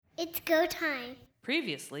It's go time.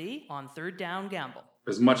 Previously on Third Down Gamble.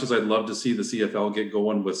 As much as I'd love to see the CFL get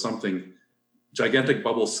going with something, gigantic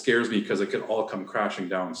bubble scares me because it could all come crashing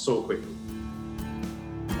down so quickly.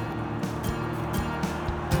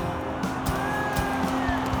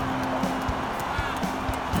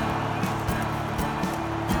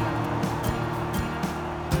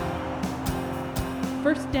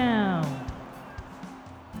 First down.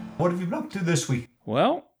 What have you been up to this week?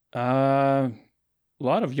 Well, a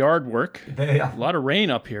lot of yard work, Yeah. a lot of rain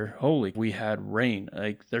up here. Holy, we had rain.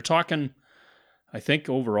 Like they're talking, I think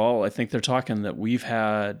they're talking that we've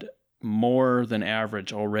had more than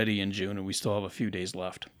average already in June, and we still have a few days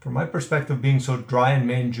left. From my perspective, being so dry in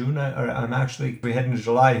May and June, we're heading to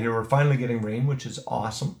July here. We're finally getting rain, which is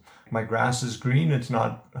awesome. My grass is green. It's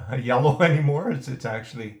not yellow anymore. It's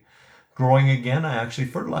actually growing again. I actually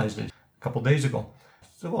fertilized it a couple days ago.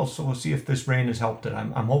 So we'll see if this rain has helped it.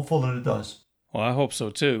 I'm hopeful that it does. Well, I hope so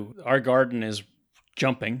too. Our garden is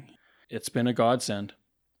jumping. It's been a godsend.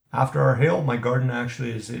 After our hail, my garden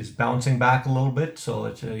actually is bouncing back a little bit. So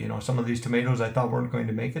it's some of these tomatoes I thought weren't going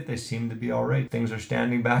to make it, they seem to be all right. Things are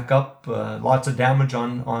standing back up. Lots of damage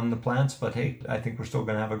on the plants, but hey, I think we're still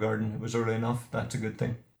going to have a garden. It was early enough. That's a good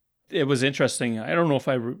thing. It was interesting. I don't know if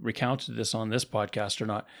I recounted this on this podcast or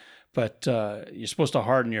not, but you're supposed to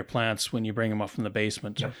harden your plants when you bring them up from the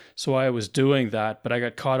basement. Yep. So I was doing that, but I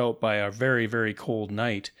got caught out by a very, very cold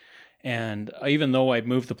night. And even though I'd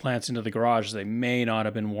moved the plants into the garage, they may not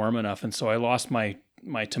have been warm enough. And so I lost my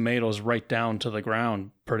tomatoes right down to the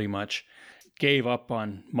ground pretty much. Gave up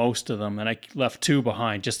on most of them, and I left 2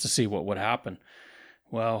 behind just to see what would happen.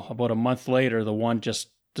 Well, about a month later, the one just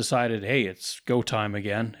decided, hey, it's go time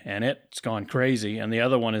again, and it's gone crazy. And the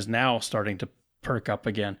other one is now starting to perk up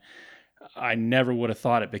again. I never would have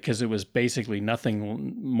thought it because it was basically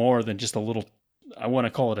nothing more than just a little, I want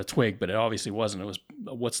to call it a twig, but it obviously wasn't. It was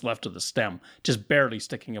what's left of the stem, just barely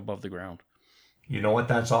sticking above the ground. You know what?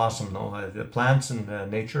 That's awesome, though. The plants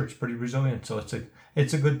and nature, it's pretty resilient, so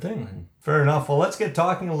it's a good thing. And fair enough. Well, let's get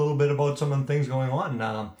talking a little bit about some of the things going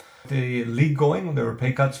on. The league going, there were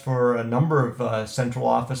pay cuts for a number of central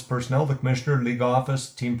office personnel, the commissioner, league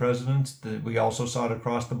office, team presidents. We also saw it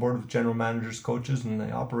across the board with general managers, coaches, and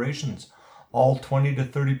the operations. All 20 to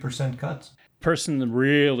 30% cuts. Person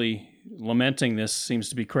really lamenting this seems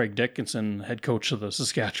to be Craig Dickinson, head coach of the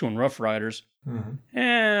Saskatchewan Roughriders. Mm-hmm.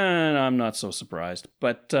 And I'm not so surprised,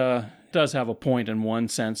 but does have a point in one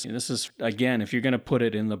sense. This is, again, if you're going to put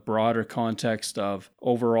it in the broader context of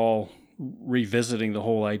overall revisiting the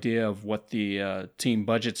whole idea of what the team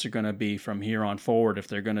budgets are going to be from here on forward, if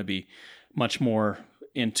they're going to be much more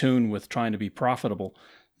in tune with trying to be profitable,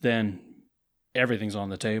 then everything's on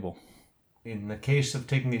the table. In the case of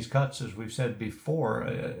taking these cuts, as we've said before,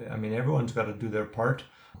 everyone's got to do their part.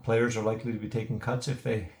 Players are likely to be taking cuts if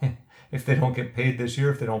they don't get paid this year,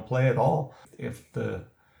 if they don't play at all. If the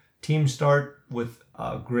teams start with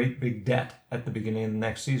a great big debt at the beginning of the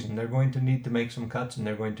next season, they're going to need to make some cuts, and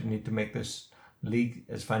they're going to need to make this league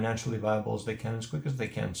as financially viable as they can, as quick as they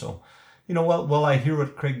can. So, well, I hear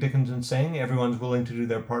what Craig Dickinson's saying. Everyone's willing to do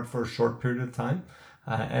their part for a short period of time.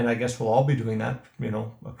 And I guess we'll all be doing that,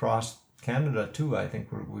 across Canada too. I think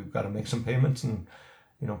we've got to make some payments and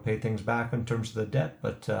pay things back in terms of the debt,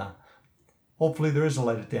 but hopefully there is a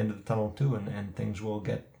light at the end of the tunnel too, and things will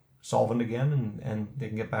get solvent again, and they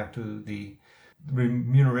can get back to the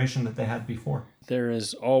remuneration that they had before. There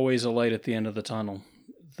is always a light at the end of the tunnel.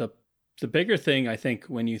 The bigger thing, I think,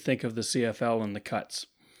 when you think of the CFL and the cuts,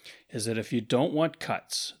 is that if you don't want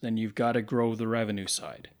cuts, then you've got to grow the revenue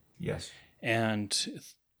side. Yes. And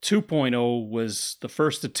 2.0 was the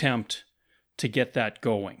first attempt to get that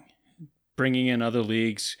going, bringing in other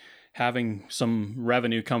leagues, having some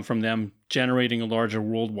revenue come from them, generating a larger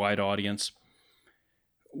worldwide audience.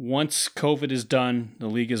 Once COVID is done, the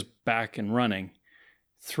league is back and running.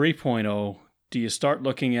 3.0, do you start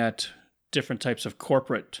looking at different types of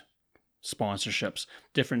corporate sponsorships,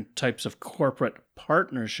 different types of corporate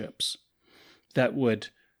partnerships that would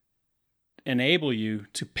enable you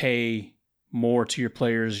to pay more to your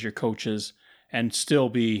players, your coaches, and still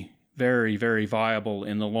be very, very viable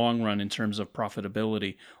in the long run in terms of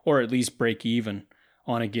profitability, or at least break even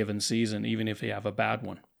on a given season, even if you have a bad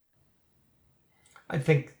one? I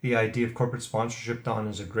think the idea of corporate sponsorship, Don,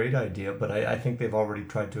 is a great idea, but I think they've already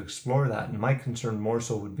tried to explore that. And my concern more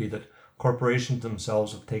so would be that corporations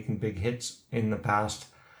themselves have taken big hits in the past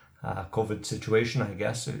COVID situation, I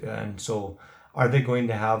guess. And so are they going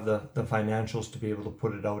to have the financials to be able to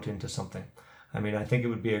put it out into something? I mean, I think it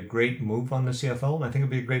would be a great move on the CFL, and I think it would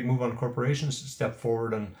be a great move on corporations to step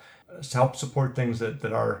forward and help support things that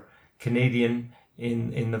are Canadian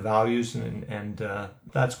in the values, and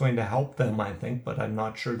that's going to help them, I think, but I'm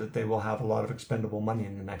not sure that they will have a lot of expendable money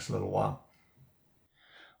in the next little while.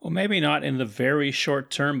 Well, maybe not in the very short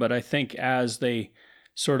term, but I think as they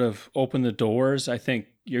sort of open the doors, I think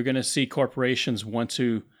you're going to see corporations want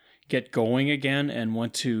to get going again and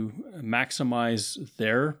want to maximize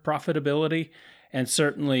their profitability. And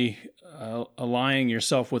certainly aligning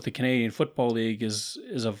yourself with the Canadian Football League is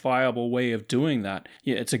a viable way of doing that.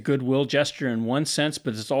 Yeah, it's a goodwill gesture in one sense,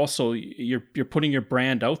 but it's also you're putting your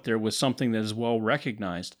brand out there with something that is well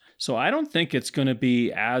recognized. So I don't think it's going to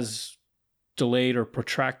be as delayed or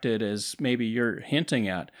protracted as maybe you're hinting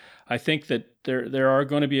at. I think that there are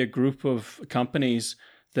going to be a group of companies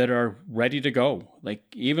that are ready to go. Like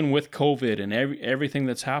even with COVID and everything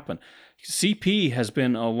that's happened, CP has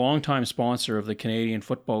been a longtime sponsor of the Canadian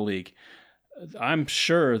Football League. I'm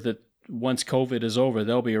sure that once COVID is over,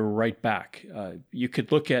 they'll be right back. You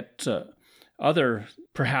could look at other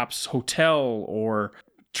perhaps hotel or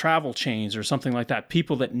travel chains or something like that,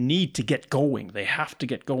 people that need to get going. They have to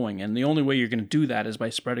get going. And the only way you're going to do that is by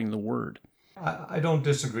spreading the word. I don't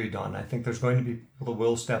disagree, Don. I think there's going to be people that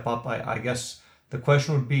will step up. I guess the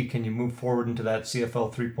question would be, can you move forward into that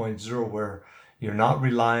CFL 3.0 where you're not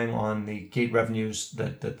relying on the gate revenues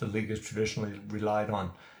that the league has traditionally relied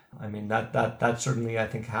on? I mean, that certainly, I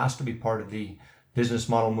think, has to be part of the business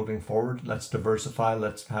model moving forward. Let's diversify.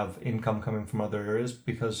 Let's have income coming from other areas,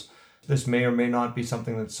 because this may or may not be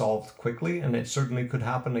something that's solved quickly, and it certainly could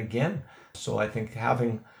happen again. So I think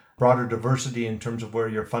having broader diversity in terms of where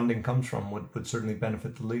your funding comes from would certainly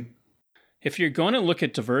benefit the league. If you're going to look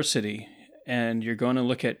at diversity and you're going to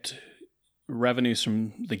look at revenues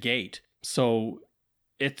from the gate, so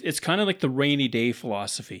it's kind of like the rainy day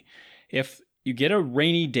philosophy. If you get a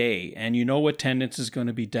rainy day and you know attendance is going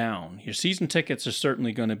to be down, your season tickets are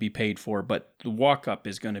certainly going to be paid for, but the walk-up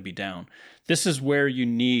is going to be down. This is where you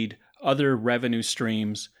need other revenue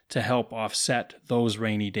streams to help offset those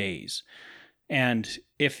rainy days. And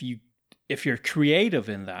if you're creative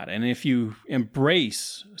in that, and if you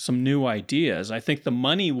embrace some new ideas, I think the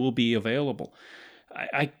money will be available.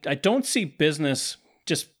 I don't see business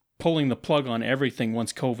just pulling the plug on everything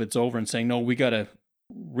once COVID's over and saying, no, we got to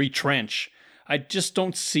retrench. I just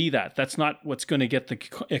don't see that. That's not what's going to get the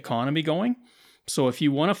economy going. So if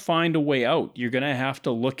you want to find a way out, you're going to have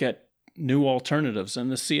to look at new alternatives. And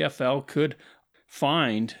the CFL could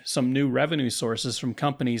find some new revenue sources from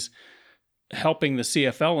companies helping the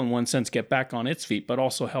CFL in one sense get back on its feet, but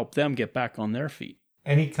also help them get back on their feet.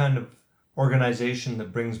 Any kind of organization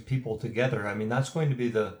that brings people together, I mean, that's going to be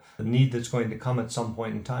the need that's going to come at some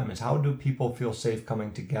point in time, is how do people feel safe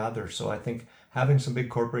coming together? So I think having some big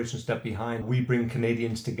corporations step behind, we bring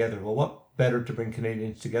Canadians together. Well, what better to bring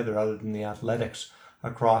Canadians together other than the athletics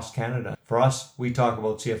across Canada? For us, we talk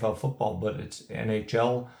about CFL football, but it's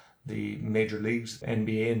NHL, the major leagues,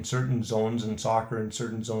 NBA in certain zones, and soccer in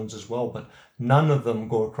certain zones as well. But none of them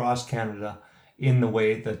go across Canada in the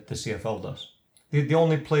way that the CFL does. The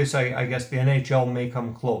only place, I guess, the NHL may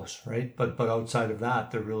come close, right? But outside of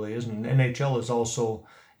that, there really isn't. NHL is also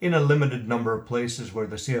in a limited number of places where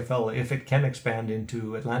the CFL, if it can expand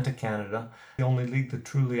into Atlantic Canada, the only league that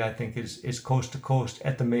truly, I think, is coast to coast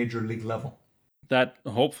at the major league level. That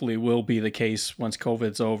hopefully will be the case once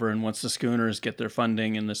COVID's over and once the Schooners get their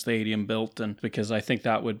funding and the stadium built. And because I think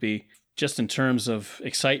that would be, just in terms of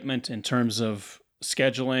excitement, in terms of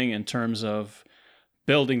scheduling, in terms of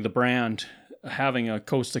building the brand, having a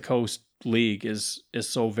coast to coast league is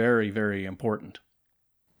so very, very important.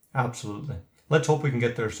 Absolutely. Let's hope we can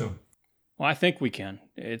get there soon. Well, I think we can.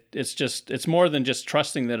 It's more than just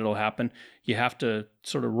trusting that it'll happen. You have to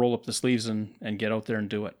sort of roll up the sleeves and get out there and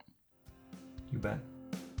do it. You bet.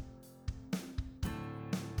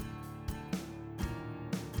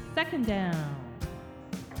 Second down.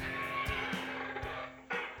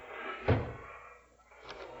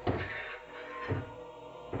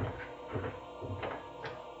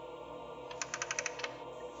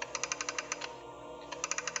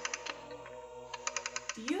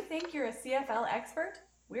 Do you think you're a CFL expert?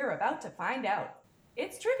 We're about to find out.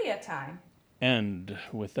 It's trivia time. And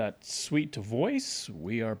with that sweet voice,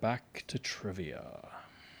 we are back to trivia.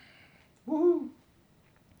 Woohoo!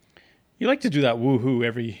 You like to do that woohoo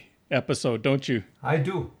every episode, don't you? I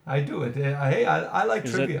do. I like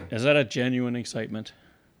trivia. Is that a genuine excitement?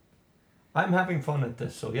 I'm having fun at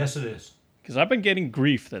this, so yes, it is. Because I've been getting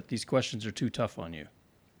grief that these questions are too tough on you.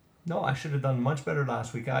 No, I should have done much better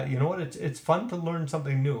last week. You know what? It's fun to learn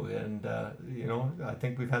something new, and I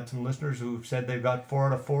think we've had some listeners who've said they got 4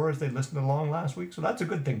 out of 4 as they listened along last week, so that's a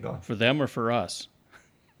good thing, Don. For them or for us?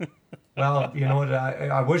 Well, you know what?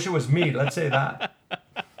 I wish it was me. Let's say that.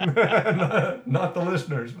 Not the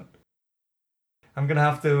listeners. But I'm going to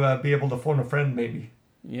have to be able to phone a friend maybe.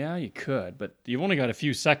 Yeah, you could, but you've only got a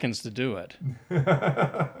few seconds to do it.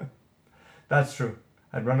 That's true.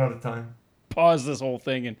 I'd run out of time. Pause this whole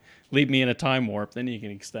thing and leave me in a time warp. Then you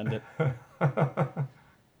can extend it.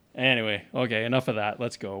 Anyway, okay, enough of that.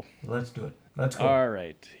 Let's go. Let's do it. Let's go. All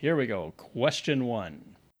right, here we go. Question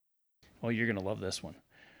 1. Oh, you're going to love this one.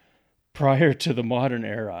 Prior to the modern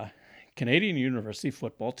era, Canadian university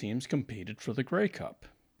football teams competed for the Grey Cup.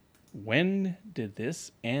 When did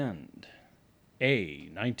this end? A,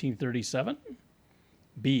 1937,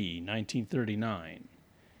 B, 1939,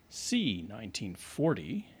 C,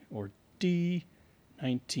 1940, or D,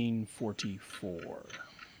 1944?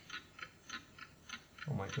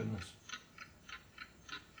 Oh my goodness.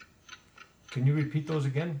 Can you repeat those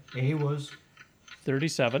again? A was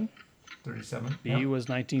 37, 37. B was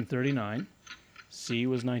 1939, C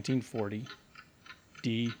was 1940,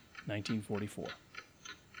 D, 1944.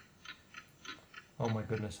 Oh my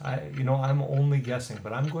goodness. I'm only guessing,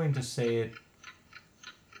 but I'm going to say it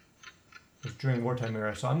was during wartime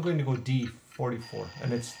era. So I'm going to go D, 44.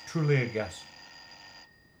 And it's truly a guess.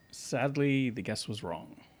 Sadly, the guess was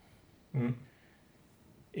wrong. Mm.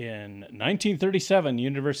 In 1937,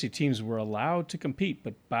 university teams were allowed to compete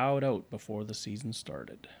but bowed out before the season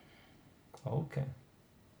started. Okay.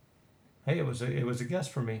 Hey, it was a guess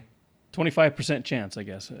for me. 25% chance, I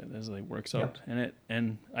guess, as it works out. Yep.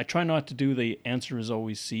 And I try not to do the answer is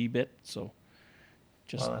always C bit, so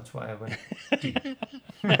just... Well, that's why I went D.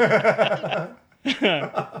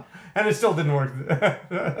 And it still didn't work.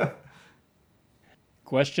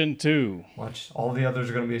 Question 2. Watch, all the others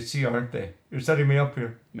are going to be a C, aren't they? You're setting me up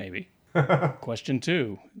here. Maybe. Question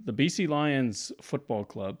 2. The BC Lions Football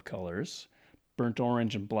Club colors, burnt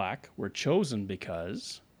orange and black, were chosen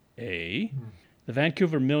because A, the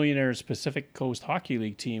Vancouver Millionaires Pacific Coast Hockey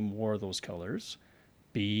League team wore those colors,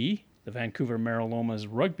 B, the Vancouver Marilomas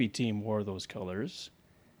rugby team wore those colors,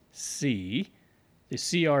 C, the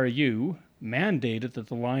CRU mandated that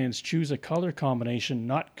the Lions choose a color combination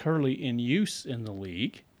not currently in use in the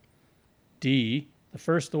league, D, the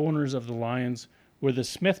first owners of the Lions were the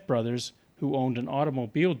Smith brothers, who owned an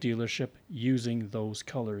automobile dealership using those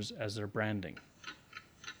colors as their branding.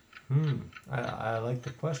 I like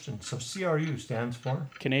the question. So CRU stands for?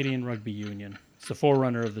 Canadian Rugby Union. It's the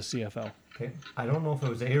forerunner of the CFL. Okay. I don't know if it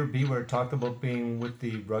was A or B where it talked about being with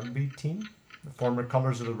the rugby team, the former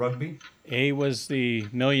colors of the rugby. A was the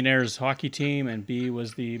Millionaires hockey team, and B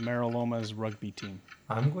was the Marilomas rugby team.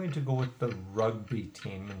 I'm going to go with the rugby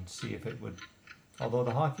team and see if it would, although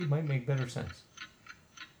the hockey might make better sense.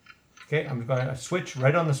 Okay, I'm going to switch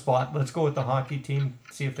right on the spot. Let's go with the hockey team,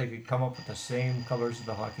 see if they could come up with the same colors as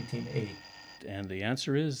the hockey team A. And the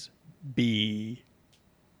answer is B.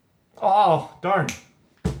 Oh, darn.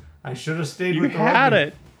 I should have stayed You with the had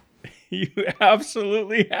rugby. it. You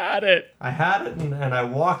absolutely had it. I had it and I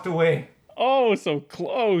walked away. Oh, so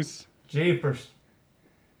close. Japers.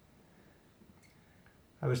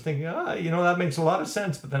 I was thinking, that makes a lot of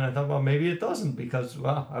sense, but then I thought, well, maybe it doesn't because,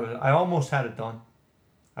 well, I almost had it done.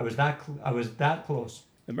 I was that close.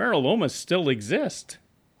 The Marilomas still exist.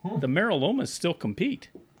 The Marilomas still compete.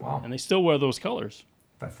 Wow. And they still wear those colors.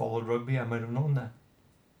 If I followed rugby, I might have known that.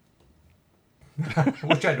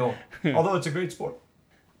 Which I don't. Although it's a great sport.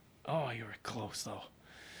 Oh, you were close, though.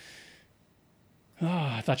 Oh,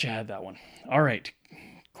 I thought you had that one. All right.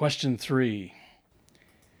 Question 3.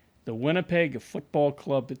 The Winnipeg Football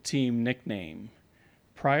Club team nickname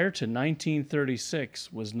prior to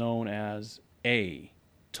 1936 was known as A,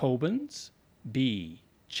 Tobins, B,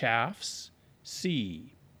 Chaffs,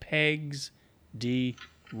 C, Pegs, D,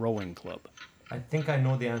 Rowing Club. I think I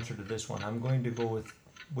know the answer to this one. I'm going to go with,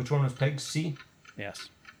 which one was Pegs? C? Yes.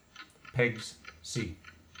 Pegs, C.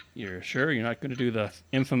 You're sure you're not going to do the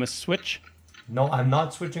infamous switch? No, I'm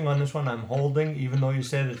not switching on this one. I'm holding, even though you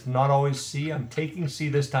said it's not always C. I'm taking C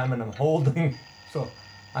this time and I'm holding. So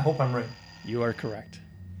I hope I'm right. You are correct.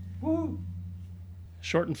 Woo!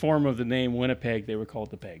 Shortened form of the name Winnipeg, they were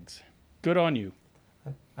called the Pegs. Good on you.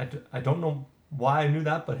 I don't know why I knew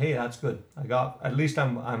that, but hey, that's good. I've got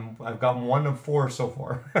one of 4 so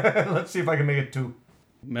far. Let's see if I can make it 2.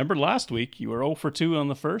 Remember last week, you were 0 for 2 on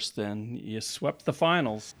the first, and you swept the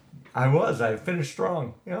finals. I finished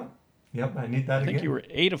strong. Yeah. Yep, I need that again. I think you were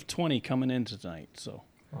 8 of 20 coming in tonight, so.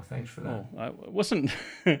 Oh, thanks for that.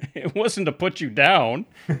 It wasn't to put you down.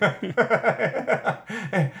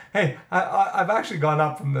 Hey, I've actually gone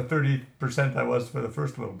up from the 30% I was for the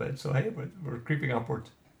first little bit. So hey, we're creeping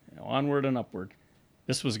upwards. Onward and upward.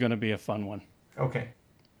 This was going to be a fun one. Okay.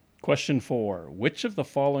 Question 4. Which of the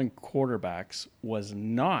following quarterbacks was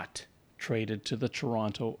not traded to the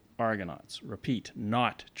Toronto Argonauts? Repeat,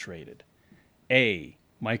 not traded. A.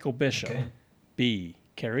 Michael Bishop. Okay. B.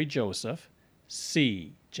 Kerry Joseph.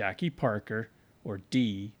 C. Jackie Parker. Or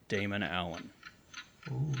D. Damon Allen.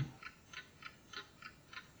 Ooh.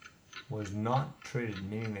 Was not traded,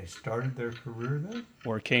 meaning they started their career then?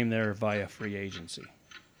 Or came there via free agency.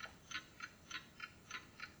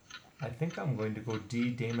 I think I'm going to go D,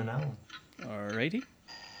 Damon Allen. Alrighty.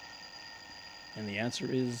 And the answer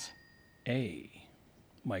is A.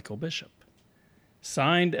 Michael Bishop.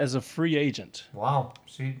 Signed as a free agent. Wow.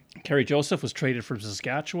 See, Kerry Joseph was traded from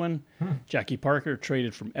Saskatchewan. Jackie Parker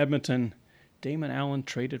traded from Edmonton. Damon Allen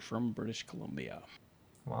traded from British Columbia.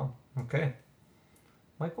 wow. Okay.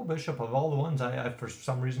 Michael Bishop, of all the ones, I for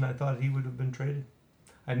some reason I thought he would have been traded.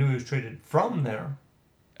 I knew he was traded from there.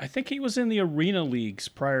 I think he was in the arena leagues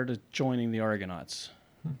prior to joining the Argonauts.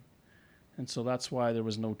 And so that's why there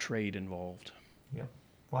was no trade involved. Yep.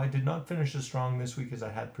 Well, I did not finish as strong this week as I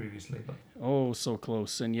had previously, but Oh, so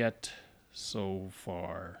close, and yet so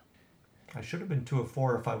far. I should have been 2 of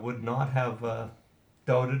 4 if I would not have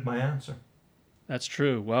doubted my answer. That's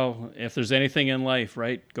true. Well, if there's anything in life,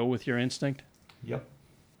 right, go with your instinct. Yep.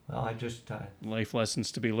 Well, I just Life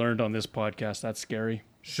lessons to be learned on this podcast. That's scary.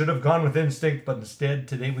 should have gone with instinct, but instead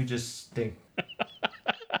today we just stink.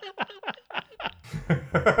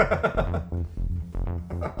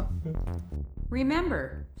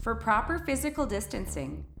 Remember, for proper physical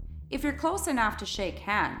distancing, if you're close enough to shake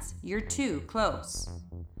hands, you're too close.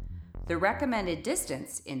 The recommended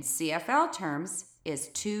distance in CFL terms is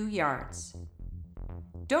 2 yards.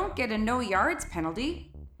 Don't get a no yards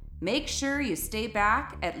penalty. Make sure you stay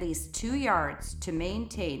back at least 2 yards to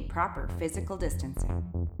maintain proper physical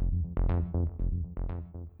distancing.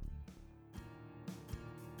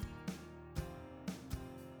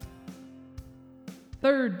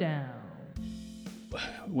 Third down.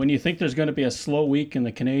 When you think there's going to be a slow week in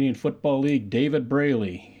the Canadian Football League, David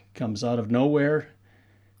Braley comes out of nowhere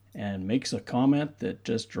and makes a comment that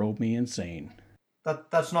just drove me insane.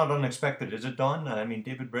 That's not unexpected, is it, Don? I mean,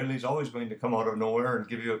 David Braley's always going to come out of nowhere and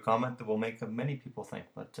give you a comment that will make many people think.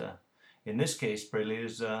 But in this case, Braley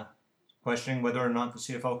is questioning whether or not the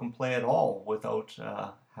CFL can play at all without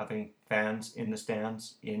having fans in the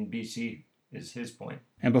stands in BC, is his point.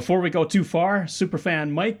 And before we go too far,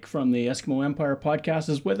 superfan Mike from the Eskimo Empire podcast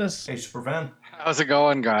is with us. Hey, Superfan. How's it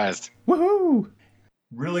going, guys? Woohoo!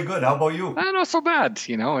 Really good. How about you? Not so bad.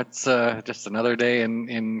 You know, it's just another day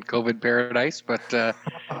in COVID paradise, but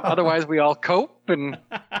otherwise we all cope and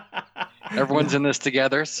everyone's in this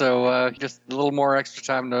together. So just a little more extra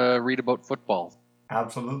time to read about football.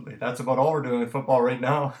 Absolutely. That's about all we're doing in football right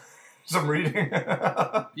now. Some reading.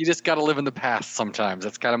 You just got to live in the past sometimes.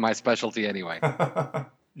 That's kind of my specialty anyway.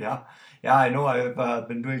 Yeah, I know. I've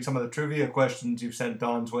been doing some of the trivia questions you've sent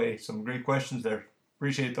Don's way. Some great questions there.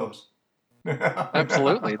 Appreciate those.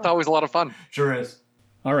 Absolutely. It's always a lot of fun. Sure is.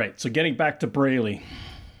 All right, so getting back to Braley.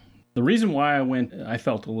 The reason why I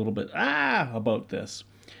felt a little bit about this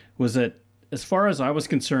was that as far as I was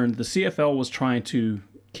concerned, the CFL was trying to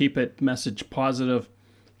keep it message positive,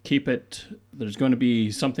 there's going to be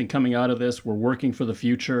something coming out of this. We're working for the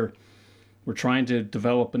future. We're trying to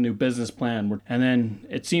develop a new business plan. And then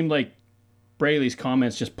it seemed like Braley's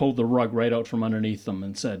comments just pulled the rug right out from underneath them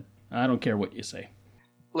and said, I don't care what you say.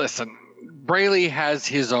 Listen, Braley has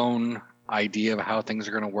his own idea of how things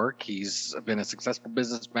are going to work. He's been a successful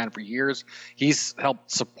businessman for years. He's helped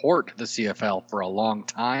support the CFL for a long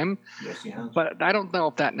time. Yes, he has. But I don't know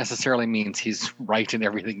if that necessarily means he's right in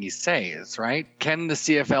everything he says, right? Can the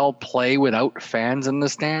CFL play without fans in the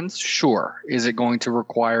stands? Sure. Is it going to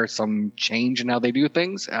require some change in how they do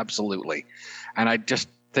things? Absolutely. And I just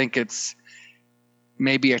think it's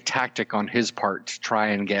maybe a tactic on his part to try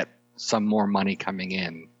and get some more money coming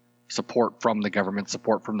in, support from the government,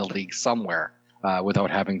 support from the league somewhere, without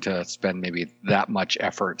having to spend maybe that much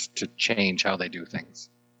effort to change how they do things.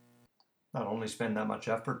 Not only spend that much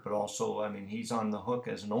effort, but also, I mean, he's on the hook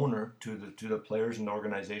as an owner to the players and the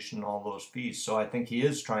organization and all those fees. So I think he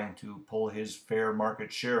is trying to pull his fair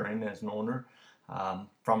market share in as an owner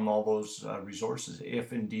from all those resources,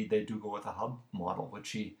 if indeed they do go with a hub model, which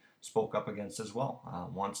he spoke up against as well.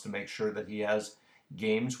 Wants to make sure that he has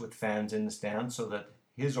games with fans in the stands so that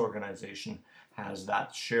his organization has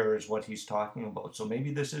that share is what he's talking about. So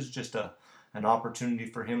maybe this is just an opportunity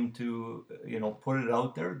for him to, put it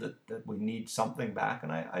out there that we need something back.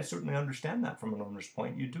 And I certainly understand that from an owner's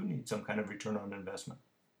point. You do need some kind of return on investment.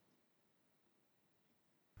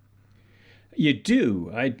 You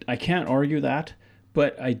do. I can't argue that,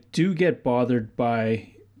 but I do get bothered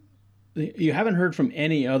by You haven't heard from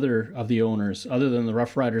any other of the owners other than the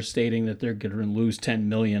Rough Riders stating that they're going to lose $10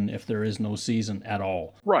 million if there is no season at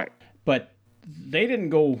all. Right. But they didn't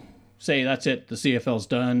go say, that's it, the CFL's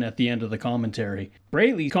done at the end of the commentary.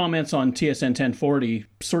 Braley comments on TSN 1040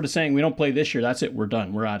 sort of saying, we don't play this year, that's it, we're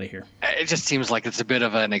done, we're out of here. It just seems like it's a bit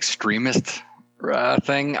of an extremist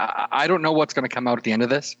thing. I don't know what's going to come out at the end of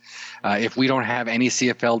this. If we don't have any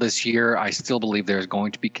CFL this year, I still believe there's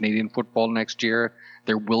going to be Canadian football next year.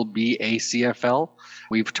 There will be a CFL.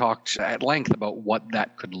 We've talked at length about what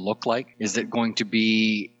that could look like. Is it going to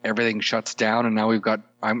be everything shuts down and now we've got,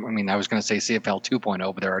 I was going to say CFL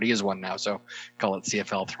 2.0, but there already is one now. So call it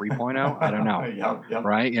CFL 3.0. I don't know. Yeah.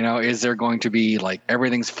 Right? Is there going to be like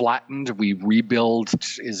everything's flattened? We rebuild.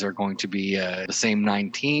 Is there going to be the same 9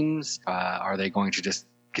 teams? Are they going to just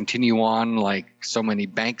continue on like so many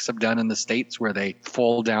banks have done in the States where they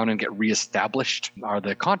fall down and get reestablished? Are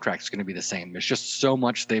the contracts going to be the same? There's just so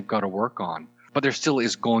much they've got to work on. But there still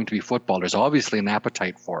is going to be football. There's obviously an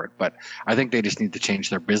appetite for it, but I think they just need to change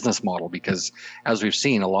their business model because, as we've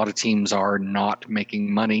seen, a lot of teams are not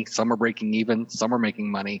making money. Some are breaking even, some are making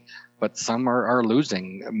money, but some are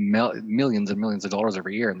losing millions and millions of dollars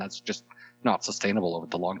every year, and that's just not sustainable over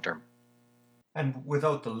the long term. And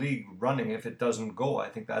without the league running, if it doesn't go, I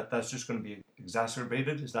think that's just going to be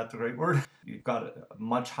exacerbated. Is that the right word? You've got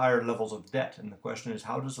much higher levels of debt, and the question is,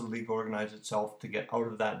 how does the league organize itself to get out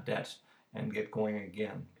of that debt and get going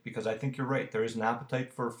again? Because I think you're right. There is an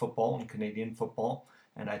appetite for football and Canadian football,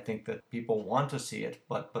 and I think that people want to see it,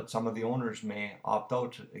 but some of the owners may opt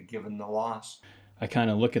out given the loss. I kind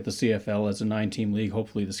of look at the CFL as a 9-team league.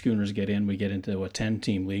 Hopefully the Schooners get in, we get into a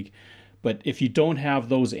 10-team league. But if you don't have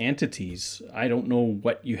those entities, I don't know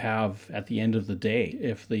what you have at the end of the day.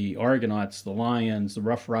 If the Argonauts, the Lions, the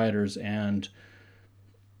Rough Riders, and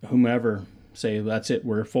whomever say, that's it,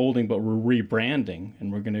 we're folding, but we're rebranding,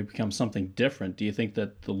 and we're going to become something different, do you think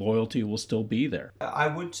that the loyalty will still be there? I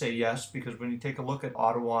would say yes, because when you take a look at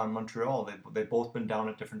Ottawa and Montreal, they've both been down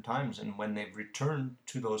at different times, and when they've returned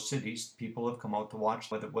to those cities, people have come out to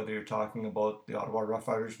watch, whether you're talking about the Ottawa Rough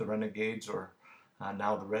Riders, the Renegades, or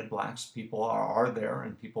now the Red Blacks. People are there,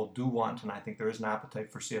 and people do want, and I think there is an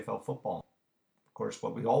appetite for CFL football. Of course,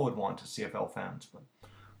 what we all would want is CFL fans, but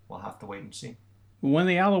we'll have to wait and see. When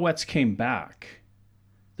the Alouettes came back,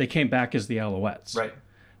 they came back as the Alouettes. Right.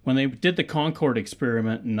 When they did the Concord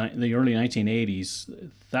experiment in the early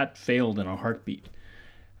 1980s, that failed in a heartbeat.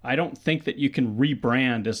 I don't think that you can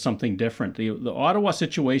rebrand as something different. The Ottawa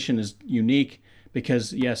situation is unique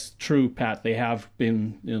because, yes, true, Pat, they have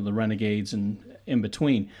been the Renegades and in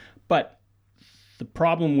between. But the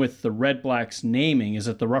problem with the Red Blacks naming is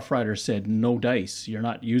that the Rough Riders said, no dice, you're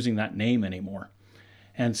not using that name anymore.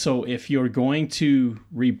 And so if you're going to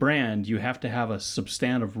rebrand, you have to have a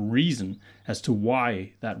substantive reason as to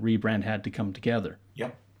why that rebrand had to come together.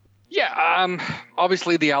 Yep. Yeah,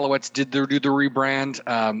 obviously the Alouettes did do the rebrand.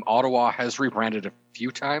 Ottawa has rebranded a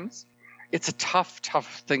few times. It's a tough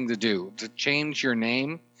thing to do, to change your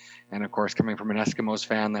name. And of course, coming from an Eskimos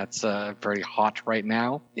fan, that's very hot right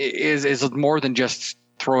now. Is more than just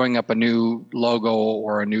throwing up a new logo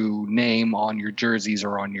or a new name on your jerseys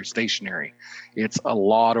or on your stationery. It's a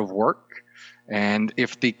lot of work. And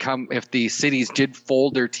if the cities did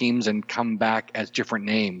fold their teams and come back as different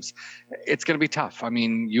names, it's going to be tough. I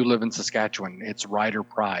mean, you live in Saskatchewan. It's Rider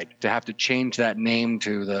Pride. To have to change that name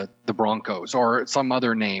to the Broncos or some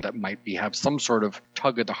other name that might have some sort of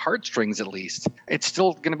tug at the heartstrings at least, it's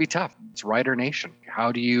still going to be tough. It's Rider Nation.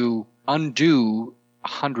 How do you undo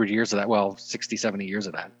 100 years of that? Well, 60, 70 years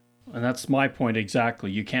of that. And that's my point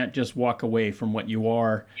exactly. You can't just walk away from what you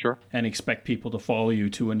are and expect people to follow you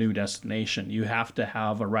to a new destination. You have to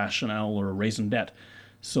have a rationale or a raison d'etre.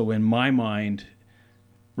 So in my mind,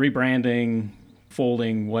 rebranding,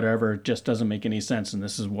 folding, whatever, just doesn't make any sense. And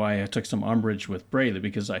this is why I took some umbrage with Braley,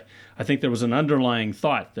 because I think there was an underlying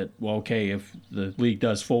thought that, well, okay, if the league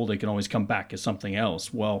does fold, it can always come back as something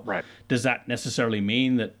else. Well, does that necessarily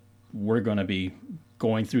mean that we're going to be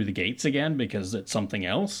going through the gates again because it's something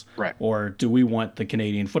else? Right. Or do we want the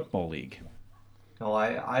Canadian Football League? No,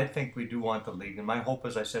 I think we do want the league. And my hope,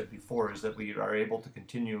 as I said before, is that we are able to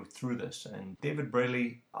continue through this. And David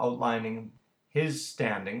Braley outlining his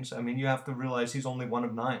standings, I mean, you have to realize he's only one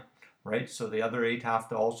of 9, right? So the other 8 have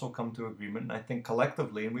to also come to agreement. And I think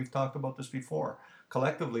collectively, and we've talked about this before,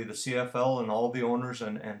 collectively the CFL and all the owners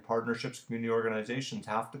and partnerships, community organizations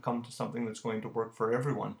have to come to something that's going to work for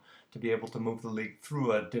everyone to be able to move the league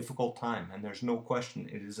through a difficult time. And there's no question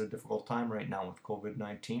it is a difficult time right now with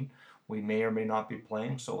COVID-19. We may or may not be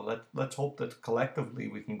playing, so let's hope that collectively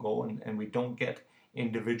we can go and we don't get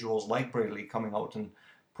individuals like Braley coming out and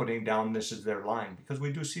putting down this is their line, because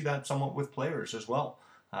we do see that somewhat with players as well.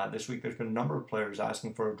 This week there's been a number of players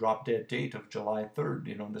asking for a drop dead date of July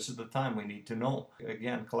 3rd. This is the time we need to know.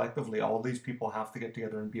 Again, collectively, all these people have to get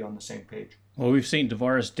together and be on the same page. Well, we've seen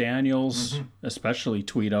Tavares Daniels especially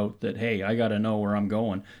tweet out that, hey, I got to know where I'm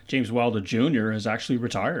going. James Wilder Jr. has actually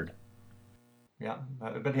retired. Yeah,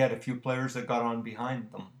 but he had a few players that got on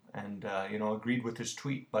behind them and, agreed with his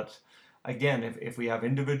tweet. But again, if we have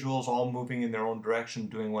individuals all moving in their own direction,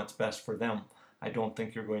 doing what's best for them, I don't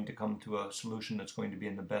think you're going to come to a solution that's going to be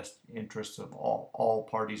in the best interests of all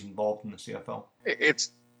parties involved in the CFL.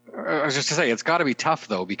 I was just to say, it's got to be tough,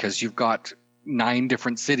 though, because you've got 9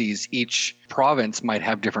 different cities. Each province might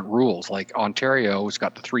have different rules. Like Ontario's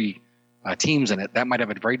got the 3 teams in it. That might have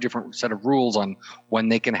a very different set of rules on when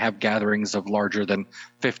they can have gatherings of larger than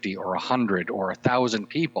 50 or 100 or 1,000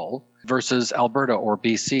 people versus Alberta or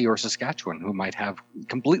BC or Saskatchewan, who might have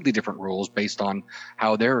completely different rules based on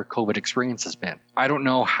how their COVID experience has been. I don't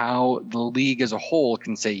know how the league as a whole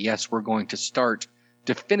can say, yes, we're going to start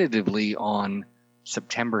definitively on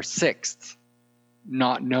September 6th,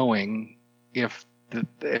 not knowing if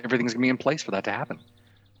everything's going to be in place for that to happen.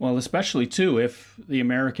 Well, especially, too, if the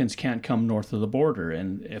Americans can't come north of the border.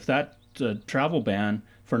 And if that travel ban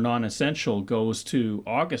for non-essential goes to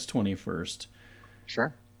August 21st,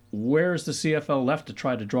 sure, where's the CFL left to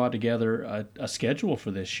try to draw together a schedule for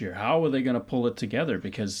this year? How are they going to pull it together?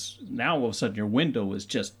 Because now all of a sudden your window is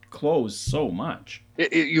just closed so much.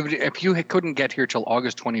 If you couldn't get here till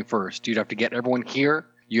August 21st, you'd have to get everyone here.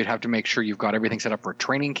 You'd have to make sure you've got everything set up for a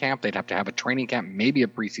training camp. They'd have to have a training camp, maybe a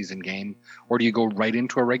preseason game. Or do you go right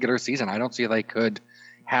into a regular season? I don't see how they could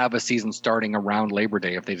have a season starting around Labor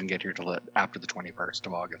Day if they didn't get here till after the 21st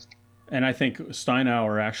of August. And I think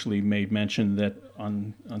Steinauer actually made mention that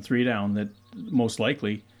on 3 Down that most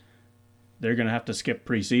likely they're going to have to skip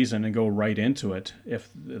preseason and go right into it if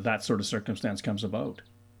that sort of circumstance comes about.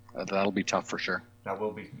 That'll be tough for sure. That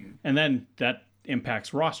will be. And then that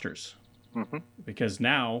impacts rosters. Mm-hmm. Because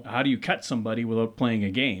now, how do you cut somebody without playing a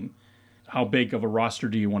game? How big of a roster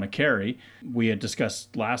do you want to carry? We had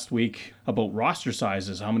discussed last week about roster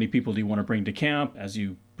sizes. How many people do you want to bring to camp? As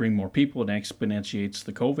you bring more people, it exponentiates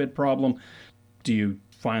the COVID problem. Do you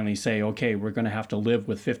finally say, okay, we're going to have to live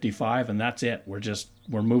with 55 and that's it?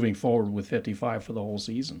 We're moving forward with 55 for the whole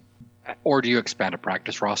season. Or do you expand a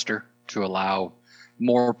practice roster to allow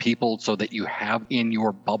more people so that you have in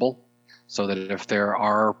your bubble? So that if there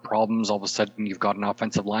are problems, all of a sudden you've got an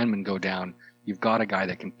offensive lineman go down, you've got a guy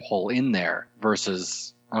that can pull in there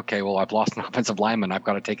versus, okay, well, I've lost an offensive lineman. I've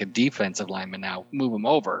got to take a defensive lineman now, move him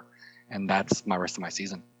over. And that's my rest of my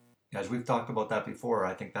season. As we've talked about that before,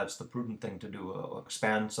 I think that's the prudent thing to do,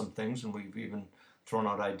 expand some things. And we've even thrown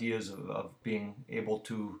out ideas of being able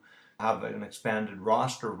to have an expanded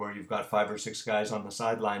roster where you've got 5 or 6 guys on the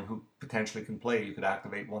sideline who potentially can play. You could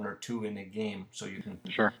activate 1 or 2 in a game, so you can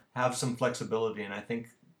have some flexibility. And I think,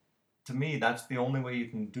 to me, that's the only way you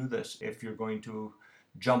can do this if you're going to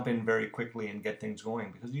jump in very quickly and get things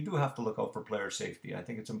going, because you do have to look out for player safety. I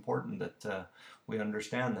think it's important that we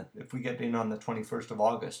understand that if we get in on the 21st of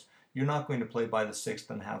August, you're not going to play by the 6th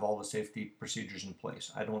and have all the safety procedures in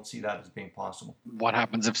place. I don't see that as being possible. What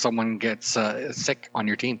happens if someone gets sick on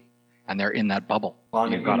your team? And they're in that bubble.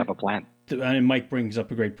 You've got to have a plan. And Mike brings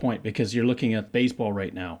up a great point, because you're looking at baseball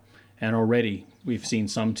right now, and already we've seen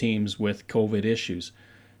some teams with COVID issues.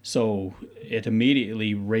 So it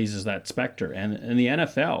immediately raises that specter. And in the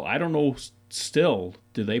NFL, I don't know still,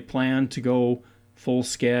 do they plan to go full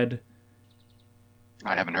sched?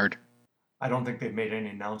 I haven't heard. I don't think they've made any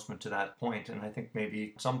announcement to that point, and I think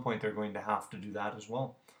maybe at some point they're going to have to do that as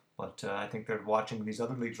well. But I think they're watching these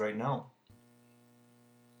other leagues right now.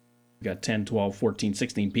 Got 10, 12, 14,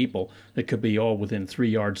 16 people that could be all within 3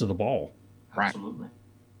 yards of the ball. Right.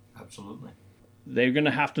 Absolutely. They're going to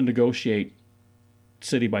have to negotiate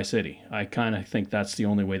city by city. I kind of think that's the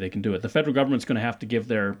only way they can do it. The federal government's going to have to give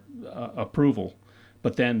their approval.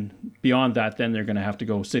 But then beyond that, then they're going to have to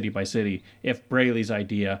go city by city if Braley's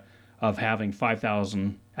idea of having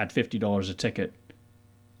 5,000 at $50 a ticket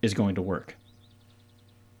is going to work.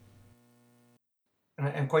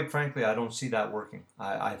 And quite frankly, I don't see that working.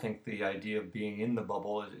 I think the idea of being in the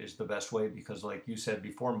bubble is the best way, because like you said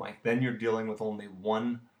before, Mike, then you're dealing with only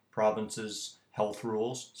one province's health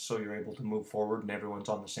rules, so you're able to move forward and everyone's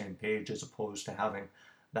on the same page, as opposed to having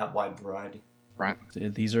that wide variety. Right.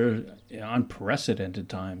 These are unprecedented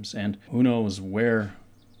times, and who knows where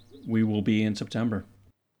we will be in September.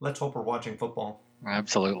 Let's hope we're watching football.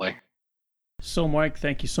 Absolutely. So, Mike,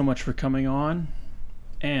 thank you so much for coming on.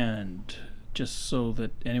 And just so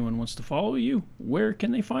that anyone wants to follow you, where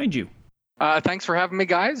can they find you? Thanks for having me,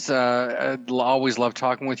 guys. I always love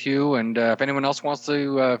talking with you. And if anyone else wants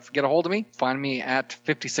to get a hold of me, find me at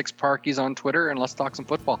 56 Parkies on Twitter, and let's talk some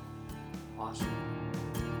football. Awesome.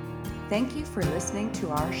 Thank you for listening to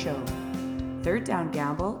our show. Third Down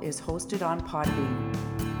Gamble is hosted on Podbean.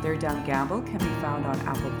 Third Down Gamble can be found on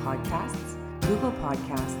Apple Podcasts, Google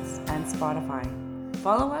Podcasts, and Spotify.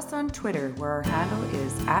 Follow us on Twitter, where our handle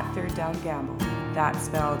is @ThirdDownGamble. That's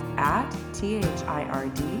spelled at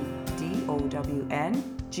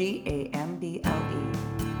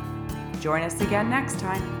ThirdDownGamble. Join us again next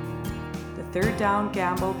time. The Third Down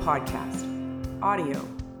Gamble Podcast. Audio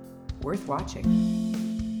worth watching.